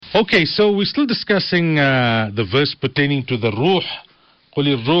Okay, so we're still discussing the verse pertaining to the ruh. قُلِ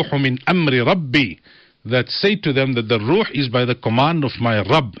الرُّوحُ مِنْ أَمْرِ رَبِّي. That say to them that the ruh is by the command of my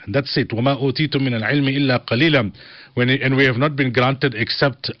Rabb. And that's it. وَمَا أُوتِيتُ مِنَ الْعِلْمِ إِلَّا قَلِيلًا. And we have not been granted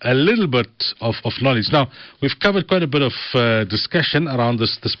except a little bit of knowledge. Now, we've covered quite a bit of discussion around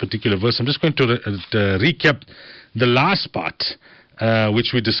this particular verse. I'm just going to recap the last part,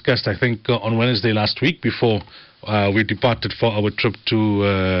 which we discussed, I think, on Wednesday last week before we departed for our trip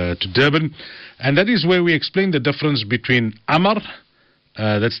to Durban. And that is where we explained the difference between Amr,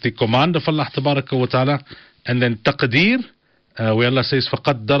 that's the command of Allah Tabaraka wa Ta'ala, and then Taqdeer, where Allah says,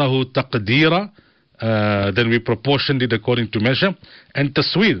 فَقَدَّرَهُ تَقْدِيرًا, then we proportioned it according to measure, and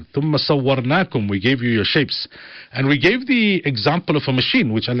Taswir, ثُمَّ صَوَّرْنَاكُمْ, we gave you your shapes. And we gave the example of a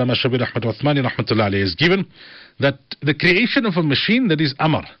machine, which Allama Shabir Ahmad Uthmani Rahmatullah Alayhi has given, that the creation of a machine, that is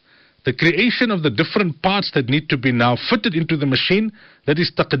Amr. The creation of the different parts that need to be now fitted into the machine, that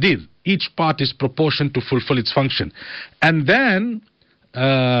is Taqdeer. Each part is proportioned to fulfill its function. And then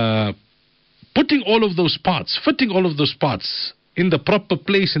putting all of those parts, fitting all of those parts in the proper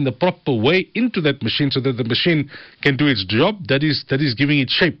place, in the proper way into that machine so that the machine can do its job, that is giving it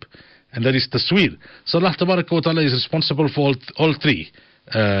shape. And that is tasweer. So Allah Tabaraka wa Ta'ala is responsible for all three.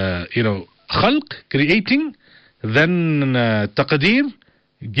 Khalq, creating, then taqdeer,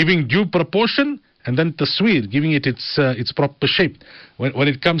 giving due proportion, and then tasweer, giving it its proper shape. When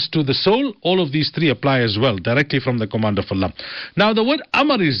it comes to the soul, all of these three apply as well, directly from the command of Allah. Now the word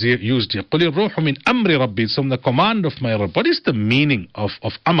Amr is used here. قُلِ الرُّوحُ مِنْ أَمْرِ رَبِّي. It's from the command of my Rabb. What is the meaning of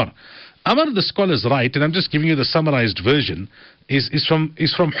Amr? Amr, the scholars write, and I'm just giving you the summarized version, is from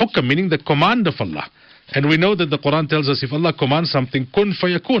hukam, meaning the command of Allah. And we know that the Quran tells us if Allah commands something, kun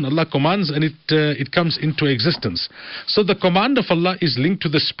fayakun. Allah commands and it comes into existence. So the command of Allah is linked to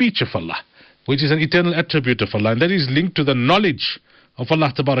the speech of Allah, which is an eternal attribute of Allah. And that is linked to the knowledge of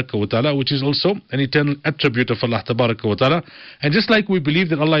Allah Tabaraka wa Ta'ala, which is also an eternal attribute of Allah Tabaraka wa Ta'ala. And just like we believe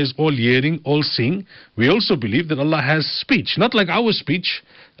that Allah is all hearing, all seeing, we also believe that Allah has speech. Not like our speech,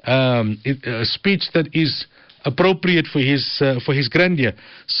 a speech that is appropriate for his grandeur.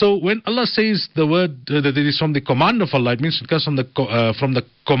 So when Allah says the word that it is from the command of Allah, it means it comes from the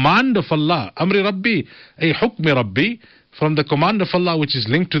command of Allah. Amri Rabbi, ay hukmi Rabbi, from the command of Allah, which is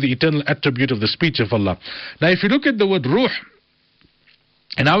linked to the eternal attribute of the speech of Allah. Now if you look at the word ruh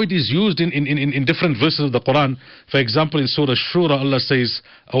and how it is used in different verses of the Quran, for example in Surah Shura, Allah says,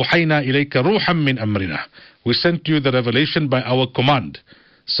 أوحينا إليك روحا من أمرنا. We sent you the revelation by our command.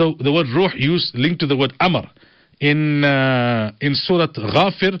 So the word ruh used linked to the word amr. In Surah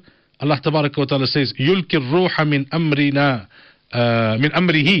Ghafir, Allah Tabaraka wa Ta'ala says, يُلْكِ الرُّوحَ مِنْ أَمْرِنَا مِنْ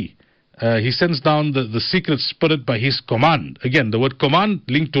أَمْرِهِ. He sends down the secret spirit by his command. Again, the word command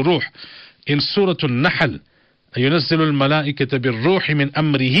linked to ruh. In Surah Al-Nahl, يُنَزِّلُ الْمَلَائِكَةَ بِالرُّوحِ مِنْ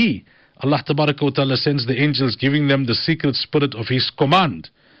أَمْرِهِ. Allah Tabaraka wa Ta'ala sends the angels, giving them the secret spirit of his command.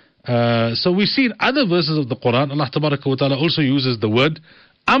 So we see in other verses of the Quran, Allah Tabaraka wa Ta'ala also uses the word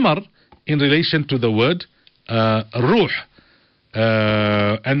amr in relation to the word ruh,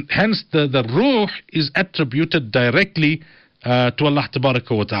 and hence the ruh is attributed directly to Allah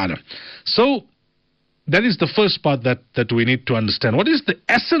Tabaraka wa Ta'ala. So that is the first part that we need to understand. What is the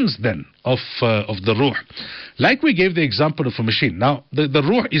essence then of the ruh? Like we gave the example of a machine. Now the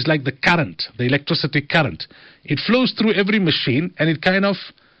ruh is like the current, the electricity current. It flows through every machine and it kind of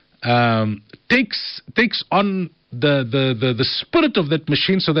takes on the spirit of that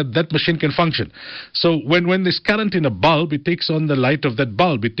machine so that machine can function. So when there's current in a bulb, it takes on the light of that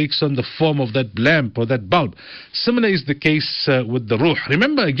bulb. It takes on the form of that lamp or that bulb. Similar is the case with the ruh.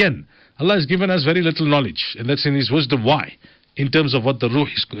 Remember again, Allah has given us very little knowledge, and that's in His wisdom. Why? In terms of what the ruh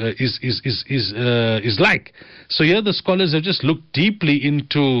is like. So here the scholars have just looked deeply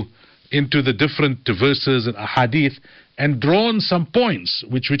into the different verses and hadith and drawn some points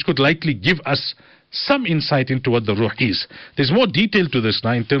which could likely give us some insight into what the ruh is. There's more detail to this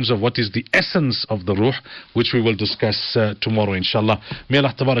now in terms of what is the essence of the ruh, which we will discuss tomorrow, inshallah. May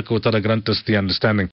Allah Tabaraka wa Ta'ala grant us the understanding.